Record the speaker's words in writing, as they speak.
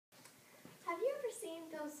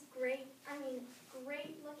those great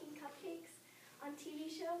looking cupcakes on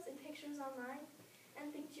TV shows and pictures online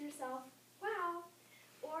and think to yourself, wow,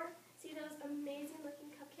 or see those amazing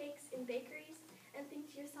looking cupcakes in bakeries and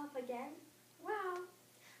think to yourself again, wow.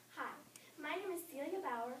 Hi, my name is Celia.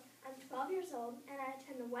 I'm 12 years old and I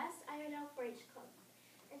attend the West Iredell 4-H Club.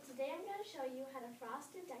 And today I'm going to show you how to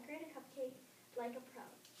frost and decorate a cupcake like a pro.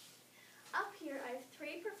 Up here I have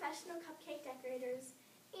 3 professional cupcake decorators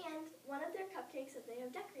and one of their cupcakes that they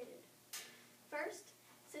have decorated. First,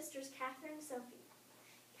 sisters Catherine and Sophie.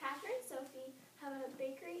 Catherine and Sophie have a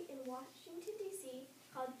bakery in Washington, D.C.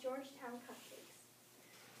 called Georgetown Cupcakes.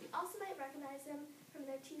 You also might recognize them from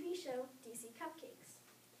their TV show, DC Cupcakes.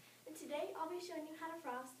 And today I'll be showing you how to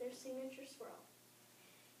frost their signature swirl.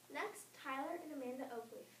 Next, Tyler and Amanda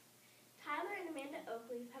Oakleaf. Tyler and Amanda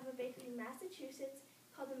Oakleaf have a bakery in Massachusetts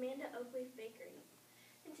called Amanda Oakleaf Bakery.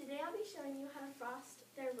 And today I'll be showing you how to frost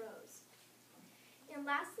their rose. And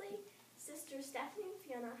lastly, sisters Stephanie and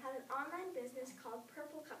Fiona have an online business called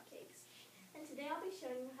Purple Cupcakes. And today I'll be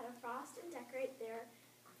showing you how to frost and decorate their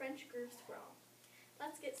French groove swirl.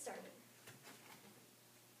 Let's get started.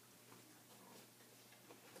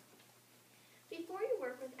 Before you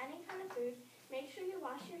work with any kind of food, make sure you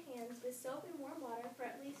wash your hands with soap and warm water for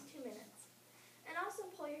at least 2 minutes. And also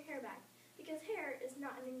pull your hair back, because hair is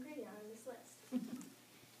not an ingredient on this list.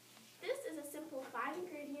 This is a simple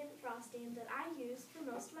 5-ingredient frosting that I use for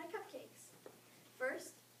most of my cupcakes.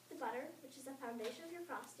 First, the butter, which is the foundation of your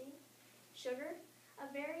frosting. Sugar, a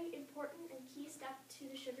very important and key step to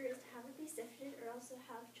the sugar is to have it be sifted or else you'll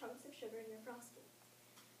have chunks of sugar in your frosting.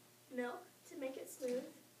 Milk, to make it smooth.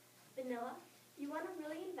 Vanilla, you want to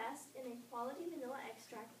really invest in a quality vanilla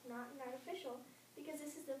extract, not an artificial, because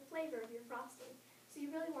this is the flavor of your frosting, so you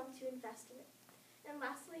really want to invest in it. And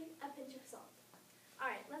lastly, a pinch of salt.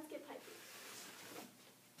 Alright, let's get piping.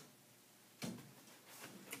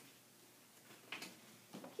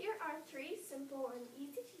 Here are 3 simple and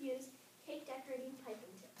easy to use cake decorating piping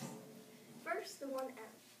tips. First, the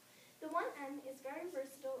 1M. The 1M is very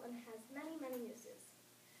versatile and has many uses.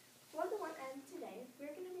 For the 1M today, we're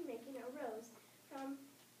going to be making a rose from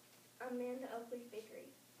Amanda Oakleaf Bakery.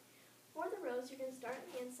 For the rose, you're going to start on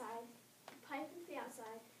the inside, pipe into the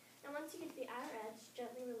outside, and once you get to the outer edge,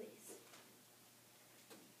 gently release.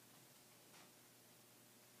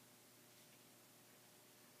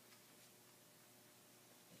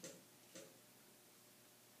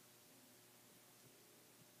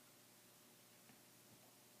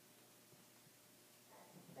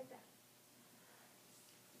 Like that.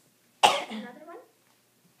 Another one.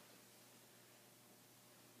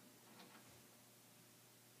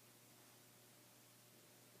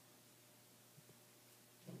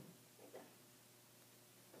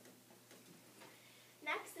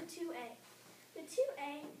 Next, the 2A. The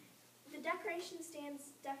 2A, the decoration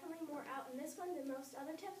stands definitely more out in this one than most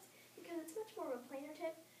other tips because it's much more of a plainer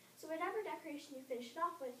tip. So whatever decoration you finish it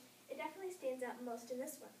off with, it definitely stands out most in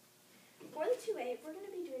this one. For the 2A, we're going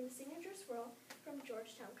to be doing the signature swirl from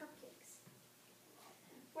Georgetown Cupcakes.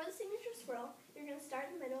 For the signature swirl, you're going to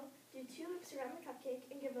start in the middle, do 2 loops around the cupcake,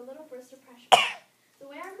 and give a little burst of pressure.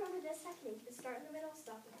 The way I remember this technique is start in the middle,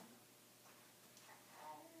 stop again.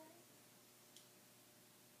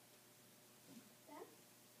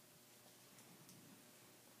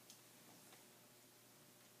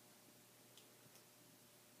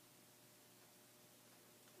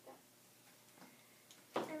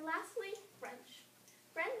 And lastly, French.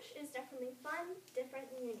 French is definitely fun, different,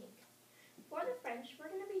 and unique. For the French, we're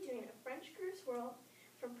going to be doing a French groove swirl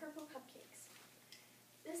from Purple Cupcakes.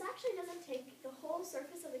 This actually doesn't take the whole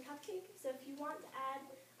surface of the cupcake, so if you want to add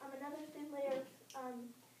another thin layer of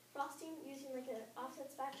frosting using like an offset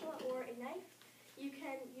spatula or a knife, you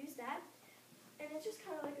can use that. And it's just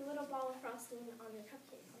kind of like a little ball of frosting on your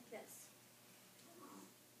cupcake, like this.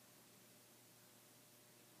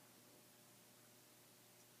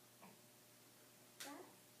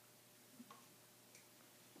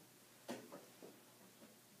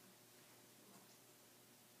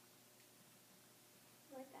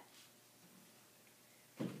 Like that.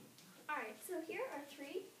 Alright, so here are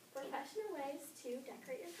 3 professional ways to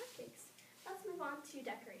decorate your cupcakes. Let's move on to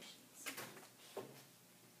decorations.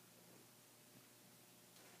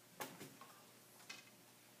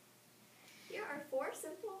 Here are 4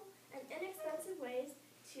 simple and inexpensive ways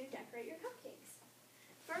to decorate your cupcakes.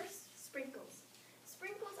 First, sprinkles.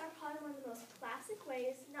 Sprinkles are probably one of the most classic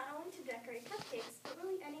ways not only to decorate cupcakes, but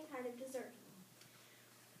really any kind of dessert.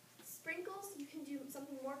 Sprinkles, you can do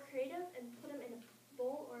something more creative and put them in a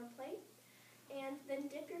bowl or a plate, and then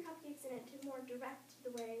dip your cupcakes in it to more direct the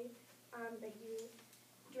way that you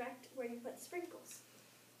direct where you put sprinkles.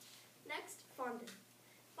 Next, fondant.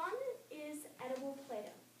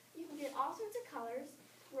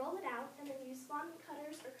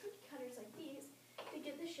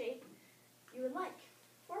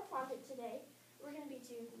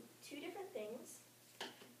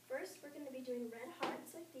 doing red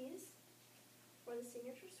hearts like these for the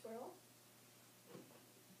signature swirl.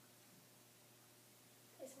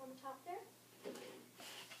 Place them on the top there.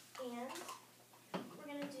 And we're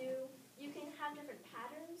going to do, you can have different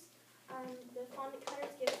patterns. The fondant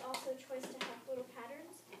cutters give also a choice to have little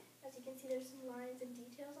patterns. As you can see, there's some lines and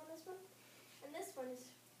details on this one. And this one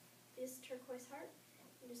is this turquoise heart.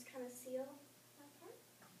 You just kind of seal that part.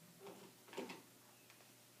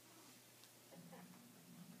 Like that.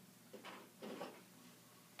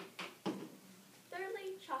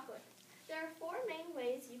 Thirdly, chocolate. There are 4 main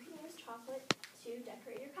ways you can use chocolate to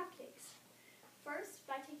decorate your cupcakes. First,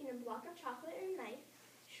 by taking a block of chocolate and a knife,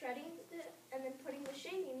 shredding and then putting the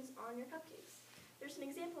shavings on your cupcakes. There's an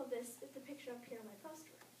example of this with the picture up here on my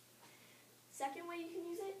poster. Second way you can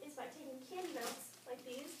use it is by taking candy melts like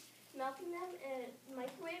these, melting them in a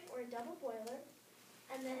microwave or a double boiler,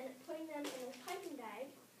 and then putting them in a piping bag.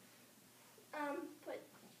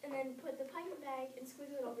 Put the piping bag and squeeze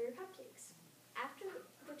it over your cupcakes. After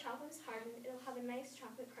the chocolate is hardened, it'll have a nice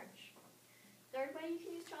chocolate crunch. Third way you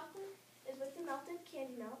can use chocolate is with the melted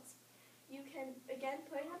candy melts. You can, again,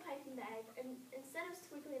 put it in a piping bag, and instead of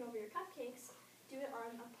squiggling over your cupcakes, do it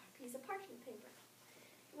on a piece of parchment paper.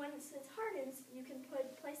 Once it hardens, you can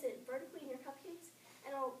place it vertically in your cupcakes,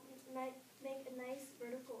 and it'll make a nice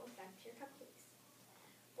vertical effect to your cupcakes.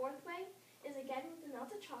 Fourth way is, again, with the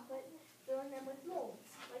melted chocolate, filling them with molds,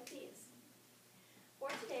 like these. For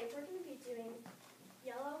today, we're going to be doing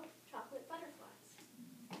yellow chocolate butterflies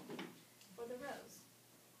for the rose.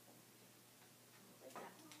 Like that.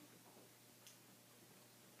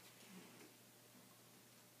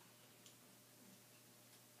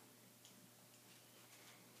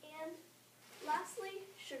 And lastly,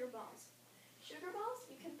 sugar balls. Sugar balls,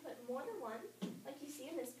 you can put more than one, like you see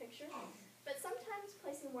in this picture, but sometimes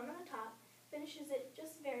placing one on the top finishes it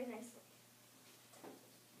just very nicely.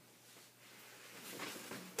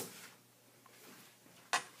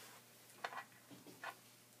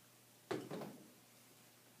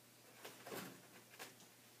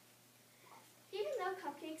 Even though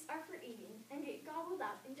cupcakes are for eating and get gobbled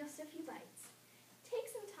up in just a few bites, take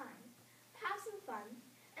some time, have some fun,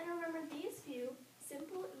 and remember these few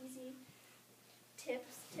simple, easy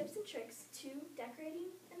tips and tricks to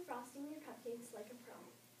decorating and frosting your cupcakes like a pro.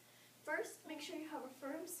 First, make sure you have a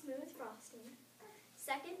firm, smooth frosting.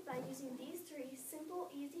 Second, by using these 3 simple,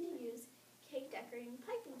 easy-to-use cake decorating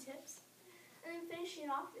piping tips. And then finishing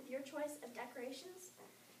it off with your choice of decorations.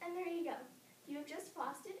 And there you go. You have just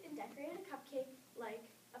frosted and decorated a cupcake like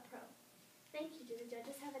a pro. Thank you. Do the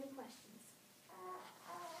judges have any